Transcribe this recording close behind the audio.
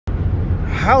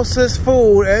House is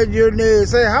food and your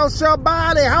knees. Say, house your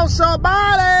body, house your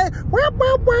body. Whoop,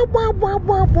 whoop, whoop, whoop, whoop,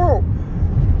 whoop, whoop.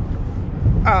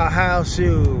 I'll house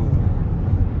you.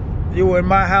 You in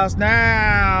my house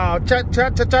now. Chat,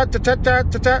 chat, chat, chat, chat, chat,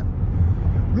 chat, chat.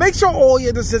 Make sure all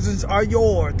your decisions are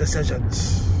your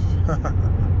decisions.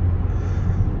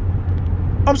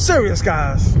 I'm serious,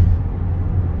 guys.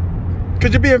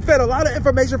 Because you're being fed a lot of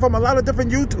information from a lot of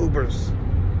different YouTubers.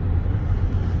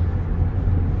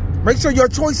 Make sure your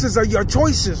choices are your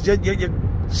choices. You're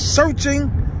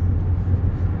searching,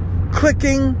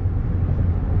 clicking,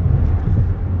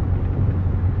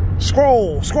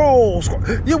 scroll.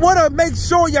 You want to make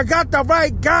sure you got the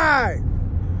right guy.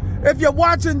 If you're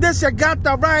watching this, you got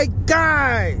the right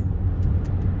guy.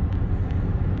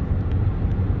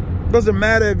 Doesn't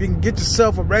matter if you can get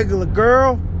yourself a regular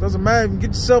girl. Doesn't matter if you can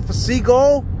get yourself a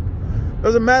seagull.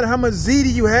 Doesn't matter how much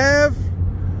ZD you have.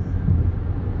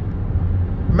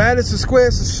 Madison Square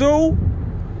Sosua.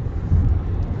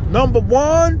 Number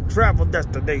 1, travel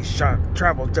destination.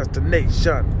 Travel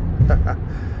destination.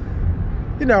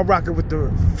 You're now rocking with the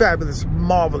fabulous,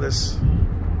 marvelous,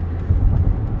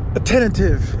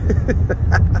 attentive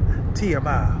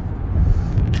T.M.I.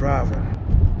 driver.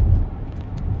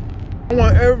 I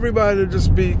want everybody to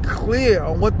just be clear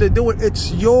on what they're doing.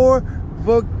 It's your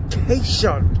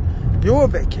vacation. Your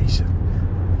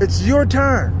vacation. It's your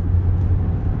time.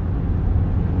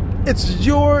 It's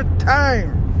your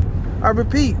time. I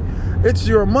repeat, it's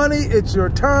your money, it's your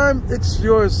time, it's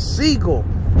your seagull.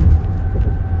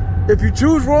 If you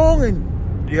choose wrong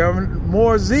and you have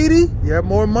more ZD, you have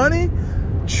more money,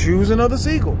 choose another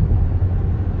seagull.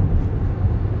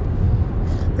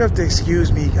 You have to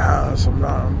excuse me, guys.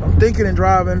 I'm thinking and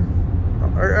driving.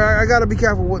 I got to be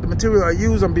careful with the material I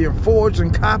use. I'm being forged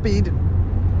and copied.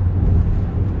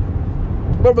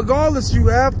 But regardless, you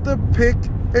have to pick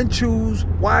and choose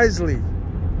wisely.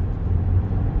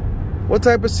 What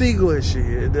type of seagull is she?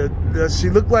 Does she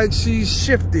look like she's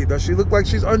shifty? Does she look like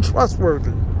she's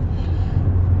untrustworthy?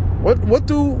 What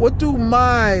do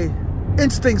my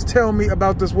instincts tell me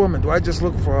about this woman? Do I just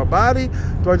look for her body?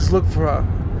 Do I just look for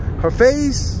her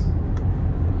face?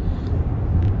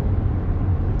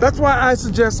 That's why I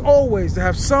suggest always to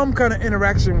have some kind of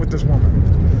interaction with this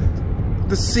woman,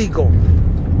 the seagull.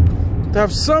 To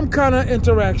have some kind of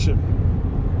interaction.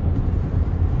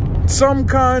 Some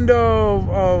kind of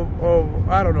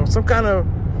I don't know, some kind of,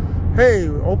 hey,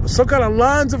 some kind of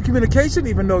lines of communication,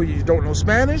 even though you don't know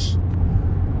Spanish.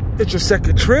 It's your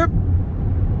second trip.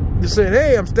 You said,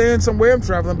 hey, I'm staying somewhere, I'm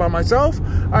traveling by myself.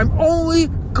 I'm only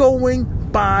going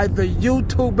by the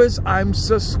YouTubers I'm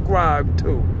subscribed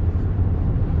to.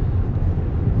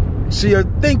 So you're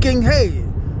thinking, hey,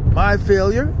 my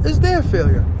failure is their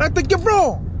failure. I think you're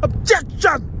wrong.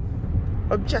 Objection.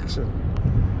 Objection.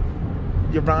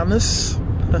 Uranus.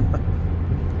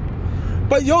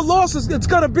 But your loss is, it's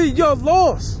gonna be your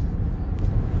loss.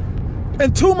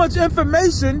 And too much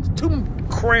information, too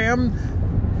crammed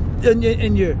in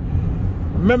your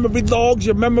memory logs,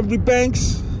 your memory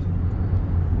banks.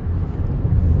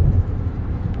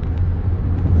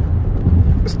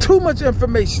 It's too much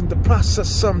information to process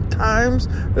sometimes.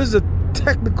 This is a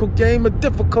technical game, a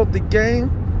difficulty game.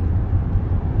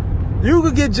 You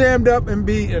could get jammed up and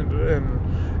be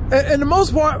and the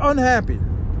most part, unhappy.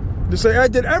 To say, I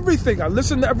did everything. I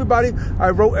listened to everybody.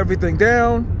 I wrote everything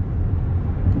down.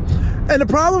 And the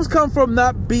problems come from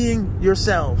not being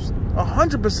yourselves.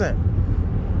 100%.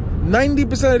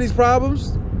 90% of these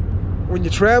problems, when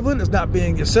you're traveling, is not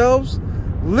being yourselves.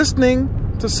 Listening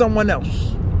to someone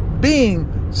else. Being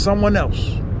someone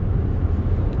else.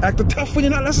 Acting tough when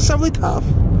you're not necessarily tough.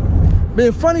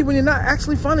 Being funny when you're not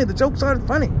actually funny. The jokes aren't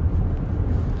funny.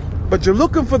 But you're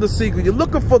looking for the sequel. You're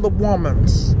looking for the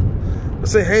womans. To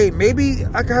say, hey, maybe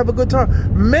I can have a good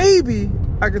time. Maybe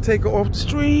I can take her off the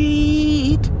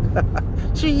street.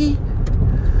 She,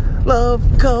 love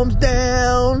comes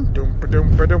down.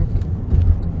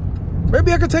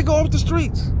 Maybe I can take her off the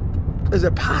streets. Is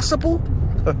it possible?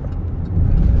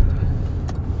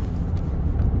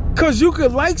 Because you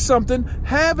could like something,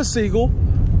 have a seagull,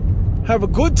 have a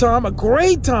good time, a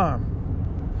great time,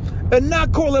 and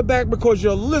not call it back because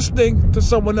you're listening to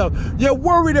someone else. You're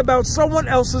worried about someone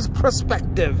else's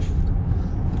perspective,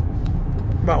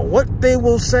 about what they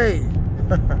will say.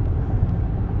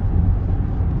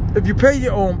 If you pay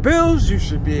your own bills, you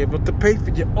should be able to pay for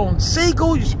your own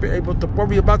seagull. You should be able to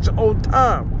worry about your own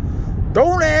time.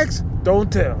 Don't ask, don't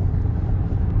tell.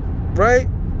 Right?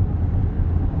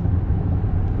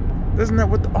 Isn't that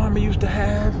what the Army used to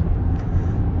have?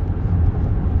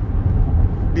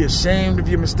 Be ashamed of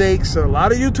your mistakes. So a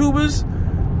lot of YouTubers,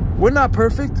 we're not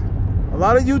perfect. A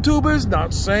lot of YouTubers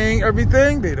not saying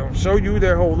everything. They don't show you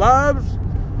their whole lives.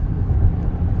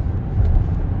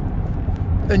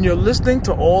 And you're listening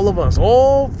to all of us,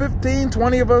 all 15,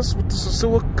 20 of us with the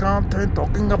sosua content,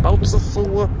 talking about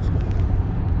sosua.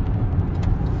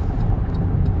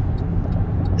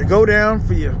 You go down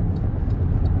for your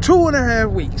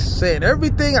 2.5 weeks saying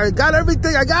everything, I got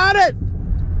it.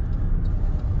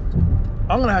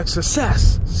 I'm going to have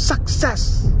success.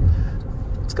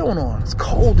 What's going on? It's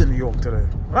cold in New York today.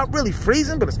 Not really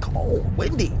freezing, but it's cold,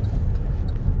 windy.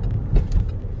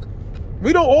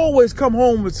 We don't always come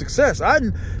home with success.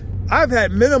 I've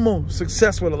had minimal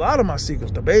success with a lot of my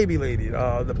seagulls. The baby lady,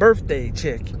 the birthday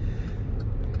chick.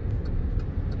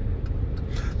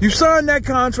 You sign that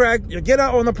contract, you get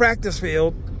out on the practice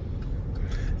field,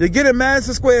 you get in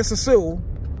Madison Square Sosua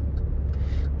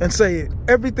and say,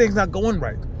 everything's not going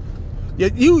right.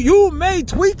 You may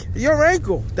tweak your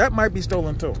ankle. That might be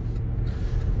stolen too.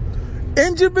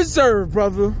 Injured reserve,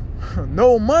 brother.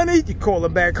 No money, you call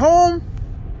him back home.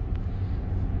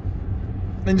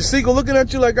 And your seagull looking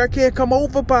at you like, I can't come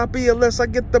over, Poppy, unless I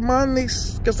get the money.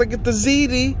 Guess I get the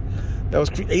ZD. That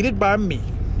was created by me.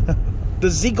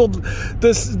 The seagull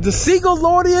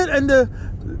Lordian and the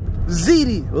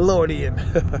ZD Lordian.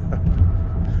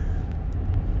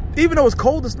 Even though it's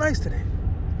cold, it's nice today.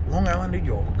 Long Island, New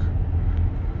York.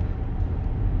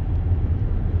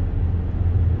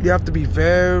 You have to be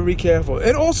very careful.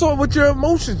 And also with your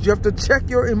emotions. You have to check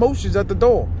your emotions at the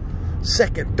door.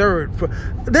 Second, third.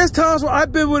 There's times where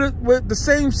I've been with the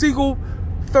same seagull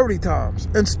 30 times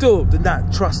and still did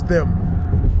not trust them.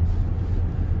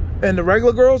 And the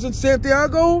regular girls in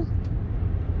Santiago,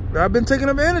 I've been taken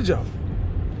advantage of.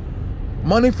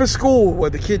 Money for school, where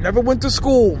the kid never went to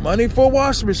school. Money for a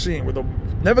washing machine, where the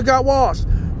never got washed.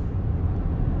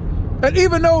 And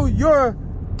even though you're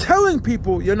telling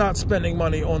people you're not spending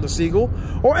money on the seagull,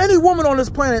 or any woman on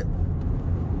this planet,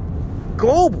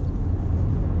 global,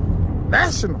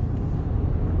 national,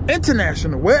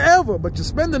 international, wherever, but you're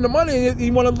spending the money and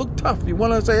you want to look tough. You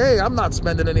want to say, hey, I'm not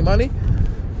spending any money.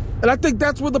 And I think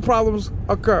that's where the problems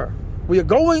occur. Where you're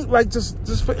going, like just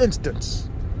for instance,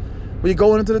 where you're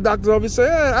going into the doctor's office and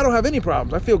say, hey, I don't have any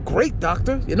problems. I feel great,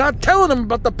 doctor. You're not telling them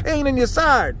about the pain in your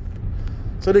side.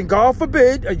 So then, God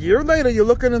forbid, a year later, you're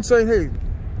looking and saying, hey,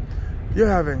 you're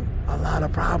having a lot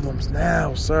of problems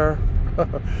now, sir.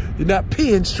 You're not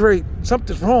peeing straight.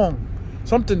 Something's wrong.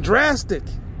 Something drastic.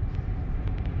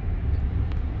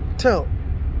 Tell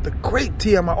the great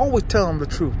T.M.I. Always tell him the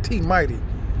truth. T.Mighty.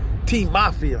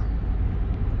 T-Mafia.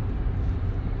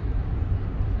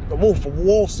 The Wolf of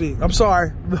Wall Street. I'm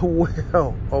sorry. The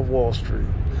Whale of Wall Street.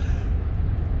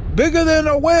 Bigger than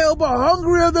a whale, but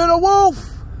hungrier than a wolf.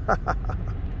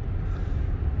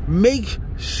 Make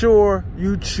sure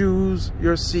you choose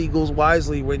your seagulls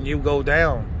wisely when you go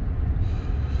down.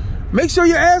 Make sure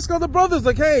you ask other brothers,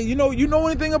 like, hey, you know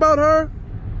anything about her?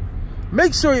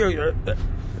 Make sure you're...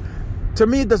 To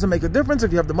me, it doesn't make a difference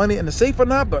if you have the money in the safe or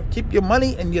not, but keep your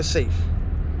money in your safe.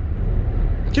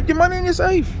 Keep your money in your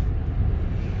safe.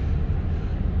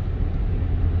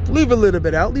 Leave a little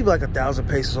bit out. Leave like 1,000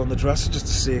 pesos on the dresser just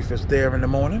to see if it's there in the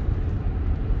morning.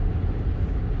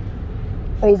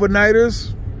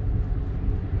 Overnighters.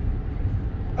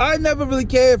 I never really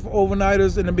cared for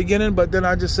overnighters in the beginning, but then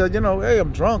I just said, hey,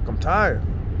 I'm drunk, I'm tired.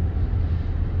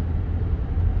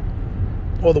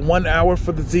 Or the 1 hour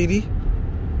for the ZD,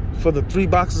 for the 3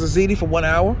 boxes of ZD for 1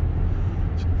 hour,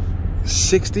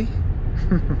 60.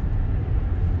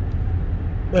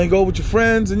 Then you go with your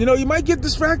friends, and you might get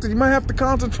distracted. You might have to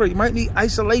concentrate. You might need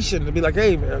isolation to be like,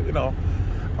 hey,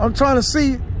 I'm trying to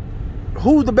see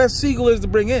who the best seagull is to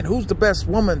bring in. Who's the best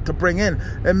woman to bring in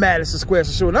Madison Square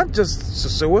Sosua? Not just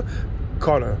Sosua,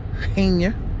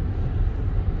 Cartagena,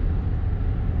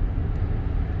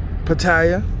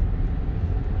 Pattaya,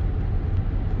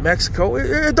 Mexico.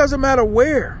 It doesn't matter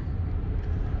where.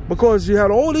 Because you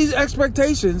had all these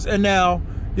expectations and now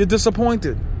you're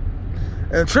disappointed.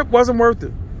 And the trip wasn't worth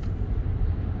it.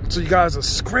 So you guys are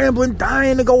scrambling,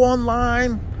 dying to go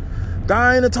online,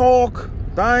 dying to talk,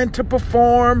 dying to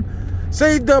perform.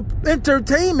 Save the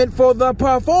entertainment for the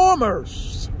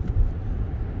performers.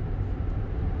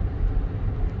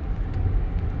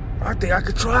 I think I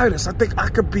could try this. I think I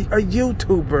could be a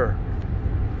YouTuber.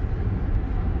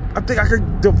 I think I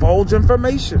could divulge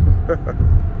information.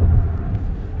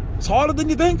 It's harder than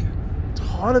you think. It's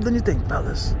harder than you think,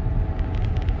 fellas.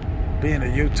 Being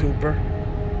a YouTuber.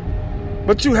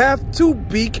 But you have to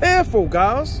be careful,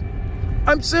 guys.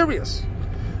 I'm serious.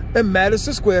 In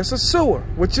Madison Square Sosua,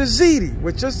 with your ZD,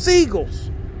 with your seagulls.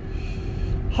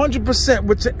 100%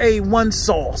 with your A1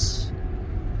 sauce.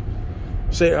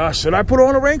 Say, should I put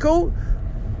on a raincoat?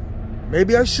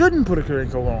 Maybe I shouldn't put a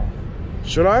raincoat on.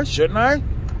 Should I? Shouldn't I?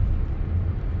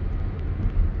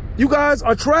 You guys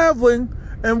are traveling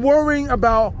and worrying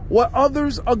about what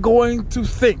others are going to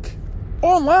think.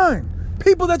 Online.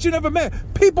 People that you never met.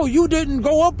 People you didn't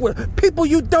go up with. People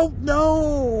you don't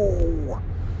know.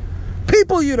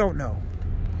 People you don't know.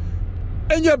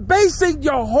 And you're basing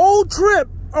your whole trip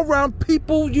around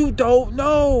people you don't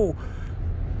know.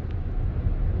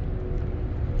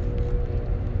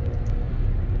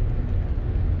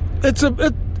 It's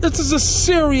a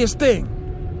serious thing.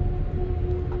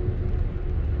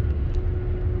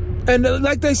 And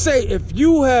like they say, if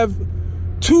you have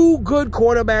two good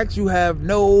quarterbacks, you have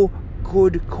no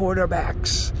good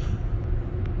quarterbacks.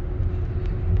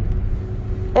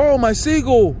 Oh, my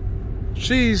seagull.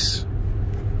 She's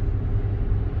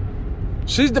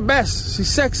the best. She's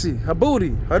sexy. Her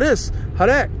booty. Her this. Her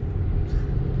that.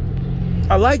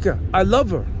 I like her. I love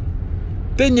her.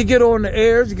 Then you get on the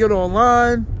airs. You get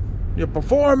online. You're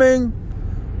performing.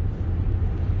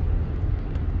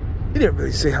 You didn't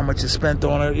really say how much you spent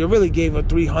on her. You really gave her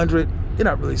 $300. You're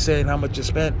not really saying how much you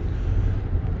spent.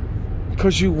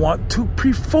 Because you want to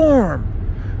perform.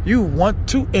 You want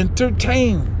to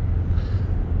entertain.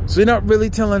 So you're not really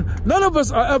telling. None of us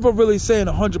are ever really saying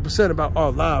 100% about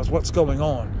our lives. What's going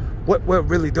on. What we're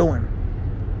really doing.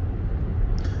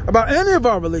 About any of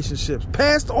our relationships.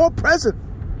 Past or present.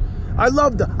 I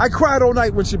loved her. I cried all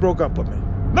night when she broke up with me.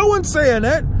 No one's saying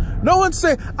that. No one's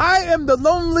saying, I am the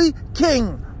lonely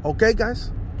king. Okay,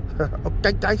 guys?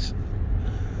 Okay, guys?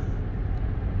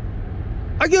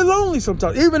 I get lonely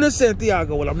sometimes. Even in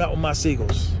Santiago when I'm not with my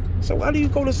seagulls. So why do you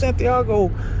go to Santiago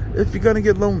if you're going to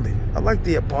get lonely? I like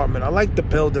the apartment. I like the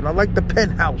building. I like the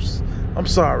penthouse. I'm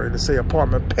sorry to say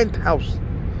apartment. Penthouse.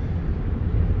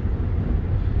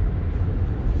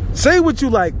 Say what you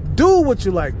like. Do what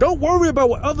you like. Don't worry about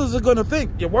what others are going to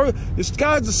think. You're worried. These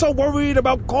guys are so worried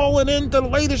about calling into the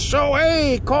latest show.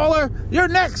 Hey, caller, you're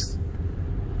next.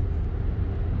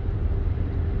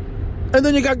 And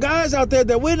then you got guys out there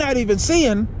that we're not even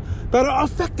seeing that are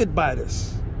affected by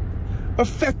this.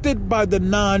 Affected by the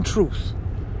non-truth.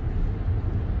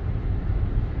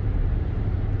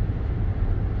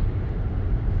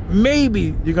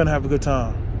 Maybe you're going to have a good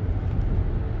time.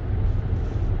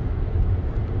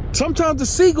 Sometimes the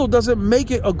seagull doesn't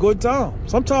make it a good time.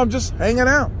 Sometimes just hanging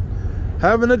out,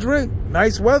 having a drink,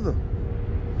 nice weather.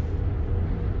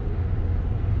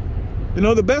 You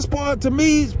know, the best part to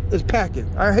me is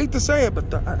packing. I hate to say it,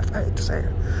 but I hate to say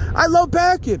it. I love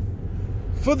packing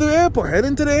for the airport,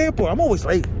 heading to the airport. I'm always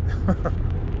late.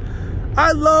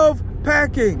 I love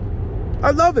packing.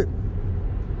 I love it.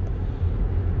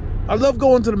 I love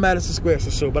going to the Madison Square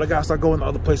Show, but I gotta start going to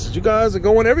other places. You guys are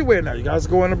going everywhere now. You guys are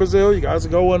going to Brazil. You guys are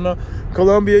going to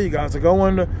Colombia. You guys are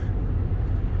going to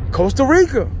Costa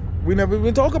Rica. We never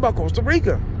even talk about Costa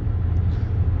Rica.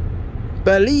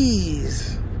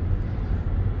 Belize.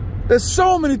 There's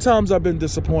so many times I've been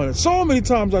disappointed. So many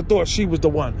times I thought she was the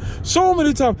one. So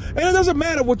many times. And it doesn't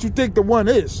matter what you think the one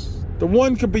is. The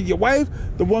one could be your wife.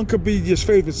 The one could be your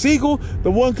favorite seagull.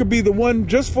 The one could be the one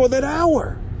just for that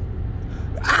hour.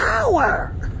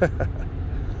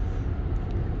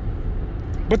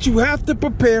 But you have to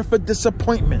prepare for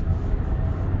disappointment.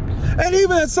 And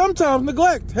even sometimes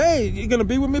neglect. Hey, you gonna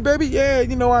be with me, baby? Yeah,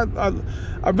 you know,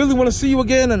 I really want to see you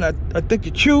again, and I think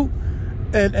you're cute.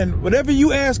 And whatever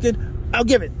you asking, I'll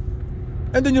give it.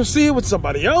 And then you'll see it with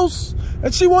somebody else,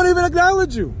 and she won't even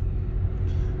acknowledge you.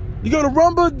 You go to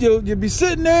Rumba, you'll be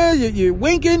sitting there, you're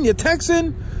winking, you're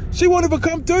texting. She won't even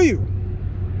come to you.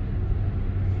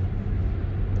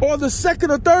 Or the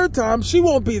second or third time, she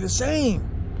won't be the same.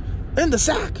 In the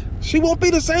sack. She won't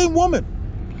be the same woman.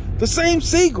 The same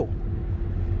seagull.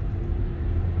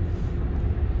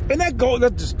 And that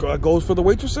goes for the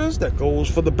waitresses. That goes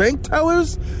for the bank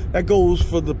tellers. That goes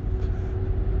for the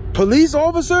police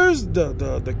officers.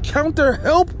 The counter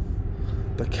help.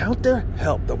 The counter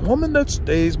help. The woman that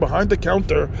stays behind the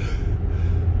counter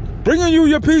bringing you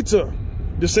your pizza.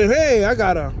 Just saying, hey, I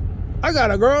got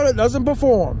a girl that doesn't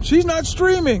perform. She's not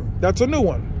streaming. That's a new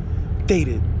one. Date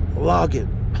it. Log it.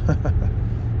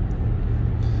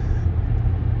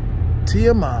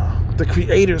 T.M.I, the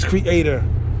creator's creator.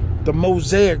 The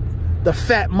mosaic. The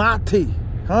fat Mati.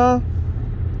 Huh?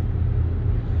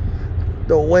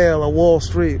 The whale of Wall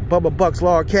Street. Bubba Bucks,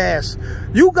 Lord Cash.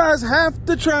 You guys have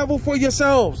to travel for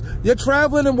yourselves. You're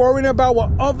traveling and worrying about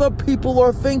what other people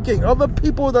are thinking. Other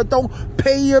people that don't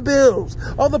pay your bills.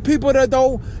 Other people that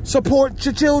don't support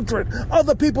your children.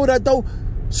 Other people that don't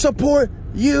support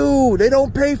you. They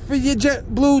don't pay for your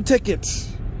JetBlue tickets.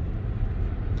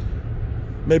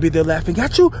 Maybe they're laughing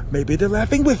at you. Maybe they're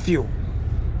laughing with you.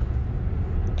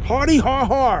 Hardy har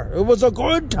har. It was a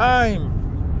good time.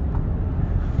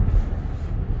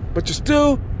 But you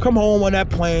still come home on that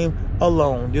plane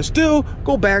alone. You still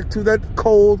go back to that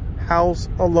cold house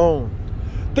alone.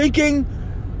 Thinking,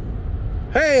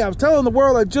 hey, I was telling the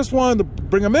world I just wanted to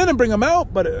bring them in and bring them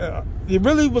out, but you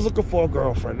really was looking for a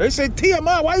girlfriend. They say,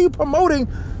 T.M.I, why are you promoting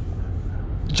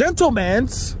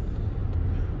gentlemans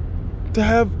to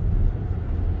have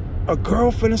a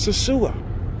girlfriend in sosua?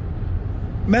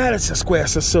 Madison Square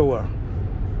sosua.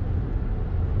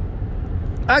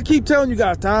 I keep telling you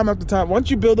guys time after time,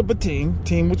 once you build up a team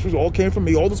which was all came from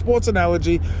me, all the sports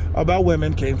analogy about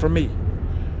women came from me.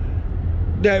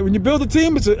 That when you build a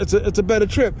team, it's a better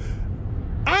trip.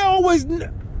 I always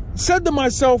said to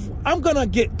myself, I'm gonna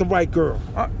get the right girl.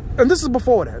 And this is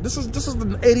before that. This is the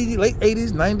late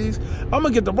 80s, 90s. I'm gonna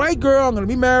get the right girl. I'm gonna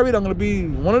be married. I'm gonna be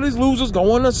one of these losers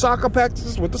going to soccer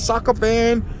practices with the soccer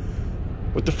fan,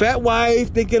 with the fat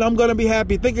wife, thinking I'm gonna be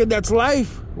happy, thinking that's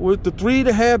life, with the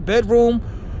 3.5 bedroom,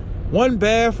 1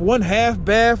 bath, 1 half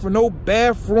bath, with no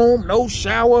bathroom, no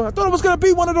shower. I thought I was gonna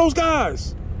be one of those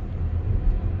guys.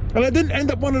 And I didn't end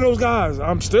up one of those guys.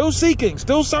 I'm still seeking,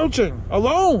 still searching,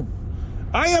 alone.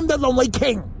 I am the lonely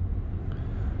king.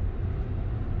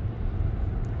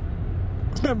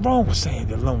 There's nothing wrong with saying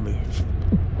you're lonely.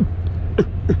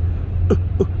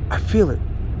 I feel it.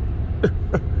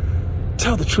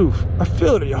 Tell the truth. I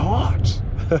feel it in your heart.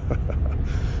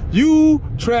 You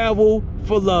travel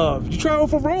for love. You travel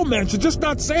for romance. You're just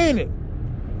not saying it.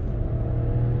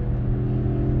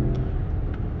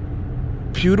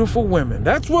 Beautiful women.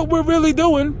 That's what we're really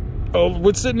doing.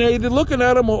 We're sitting there either looking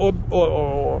at them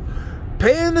or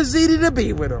paying the ZD to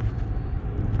be with them.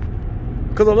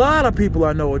 Because a lot of people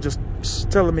I know are just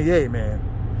telling me, hey, man,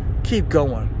 keep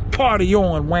going. Party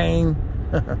on, Wayne.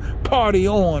 Party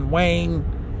on, Wayne.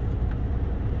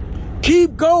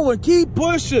 Keep going. Keep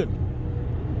pushing.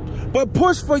 But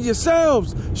push for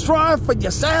yourselves. Strive for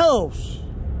yourselves.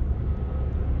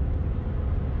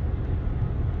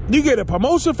 You get a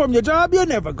promotion from your job, you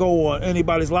never go on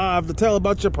anybody's live to tell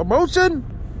about your promotion.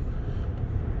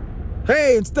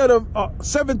 Hey, instead of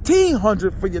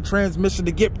 $1,700 for your transmission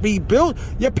to get rebuilt,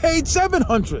 you paid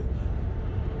 $700.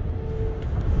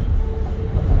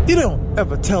 You don't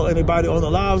ever tell anybody on the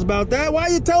lives about that. Why are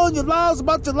you telling your lives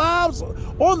about your lives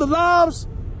on the lives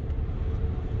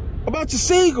about your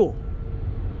seagull?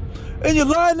 And you're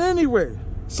lying anyway.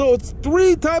 So it's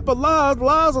 3 type of lies,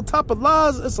 lies on top of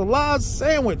lies. It's a lies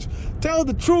sandwich. Tell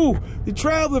the truth. You're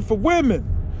traveling for women.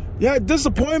 You had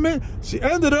disappointment. She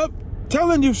ended up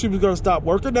telling you she was going to stop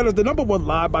working. That is the #1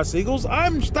 lie by seagulls.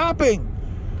 I'm stopping.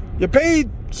 You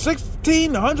paid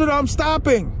 $1,600. I'm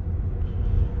stopping.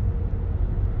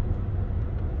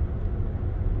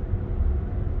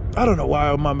 I don't know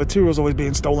why my material's always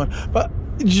being stolen. But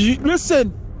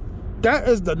listen. That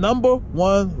is the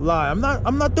 #1 lie. I'm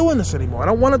not doing this anymore. I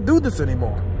don't want to do this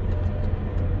anymore.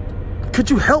 Could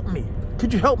you help me?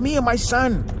 Could you help me and my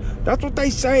son? That's what they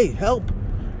say. Help.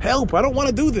 Help. I don't want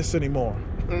to do this anymore.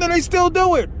 And then they still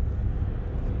do it.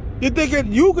 You're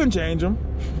thinking you can change them.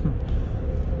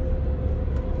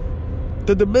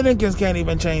 The Dominicans can't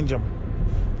even change them.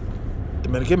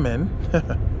 Dominican men.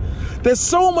 There's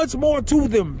so much more to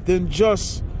them than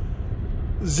just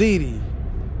ZD.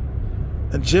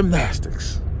 And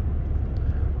gymnastics.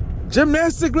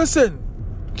 Gymnastics, listen.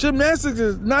 Gymnastics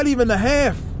is not even a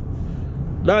half.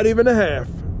 Not even a half,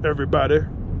 everybody.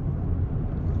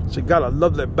 She got a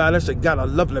lovely body. She got a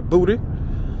lovely booty.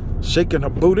 Shaking her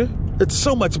booty. It's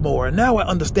so much more. And now I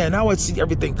understand. Now I see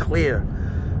everything clear.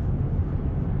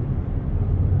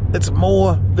 It's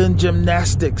more than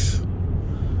gymnastics.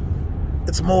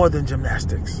 It's more than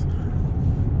gymnastics.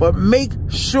 But make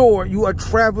sure you are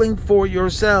traveling for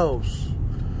yourselves.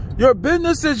 Your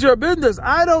business is your business.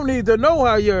 I don't need to know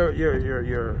how your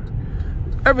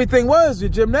everything was, your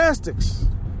gymnastics.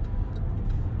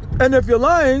 And if you're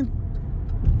lying,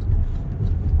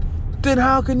 then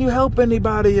how can you help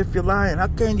anybody if you're lying? How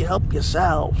can you help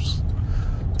yourselves?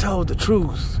 Tell the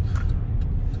truth.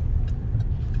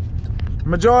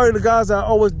 Majority of the guys I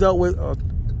always dealt with are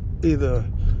either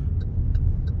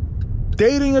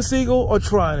dating a seagull or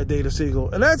trying to date a seagull.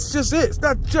 And that's just it.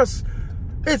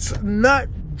 It's not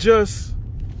just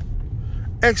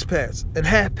expats and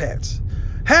half-pats.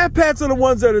 Half-pats are the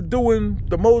ones that are doing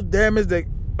the most damage. They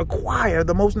acquire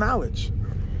the most knowledge.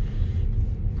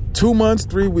 2 months,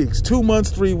 3 weeks. 2 months,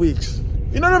 3 weeks.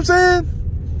 You know what I'm saying?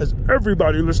 Is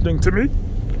everybody listening to me?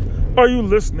 Are you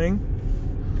listening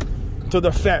to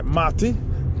the Fat Mati?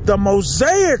 The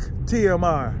Mosaic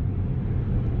T.M.I.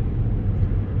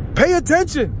 Pay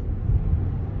attention.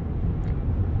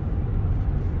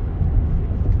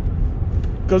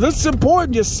 Because it's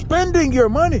important. You're spending your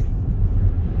money.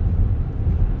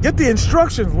 Get the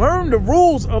instructions. Learn the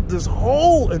rules of this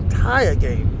whole entire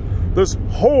game. This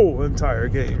whole entire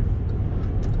game.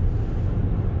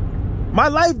 My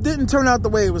life didn't turn out the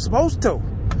way it was supposed to.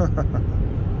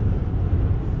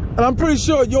 And I'm pretty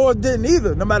sure yours didn't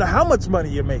either, no matter how much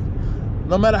money you make.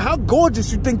 No matter how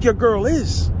gorgeous you think your girl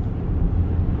is.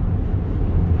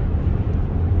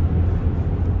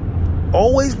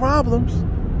 Always problems.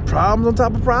 Problems on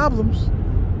top of problems.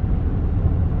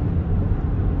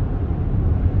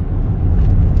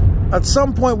 At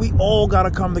some point, we all got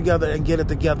to come together and get it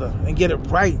together and get it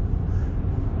right.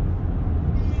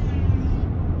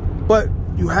 But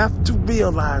you have to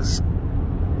realize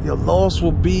your loss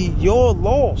will be your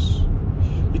loss.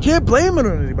 You can't blame it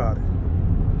on anybody.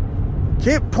 You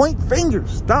can't point fingers.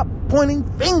 Stop pointing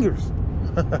fingers.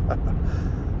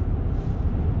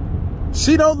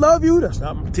 She don't love you. That's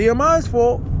not T.M.I's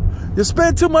fault. You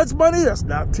spend too much money. That's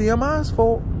not T.M.I's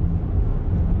fault.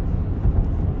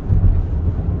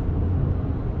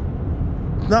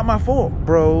 It's not my fault,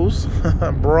 bros.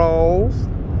 Bros.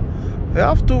 You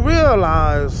have to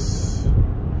realize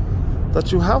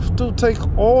that you have to take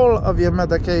all of your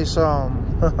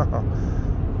medication.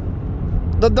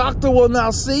 The doctor will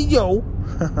now see you.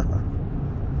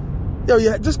 Yo,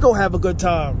 yeah, just go have a good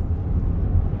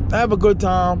time. Have a good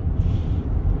time.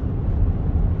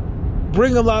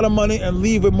 Bring a lot of money and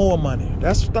leave with more money.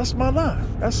 That's my line.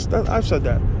 I've said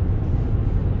that.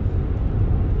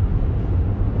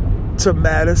 To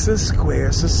Madison Square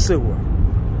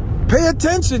sosua. Pay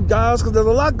attention, guys, because there's a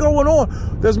lot going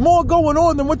on. There's more going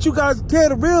on than what you guys care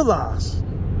to realize.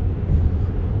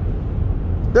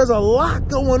 There's a lot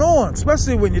going on,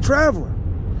 especially when you're traveling.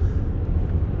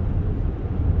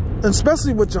 And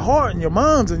especially with your heart and your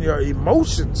minds and your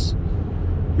emotions.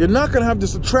 You're not going to have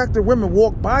this attractive women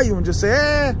walk by you and just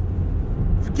say,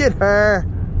 forget her.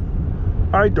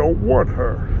 I don't want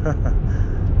her.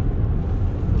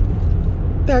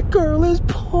 That girl is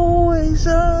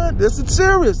poison. This is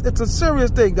serious. It's a serious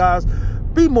thing, guys.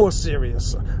 Be more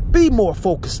serious. Be more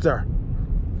focused there.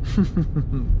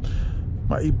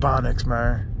 My ebonics,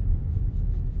 man.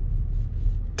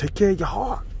 Take care of your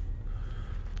heart.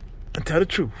 And tell the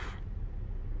truth.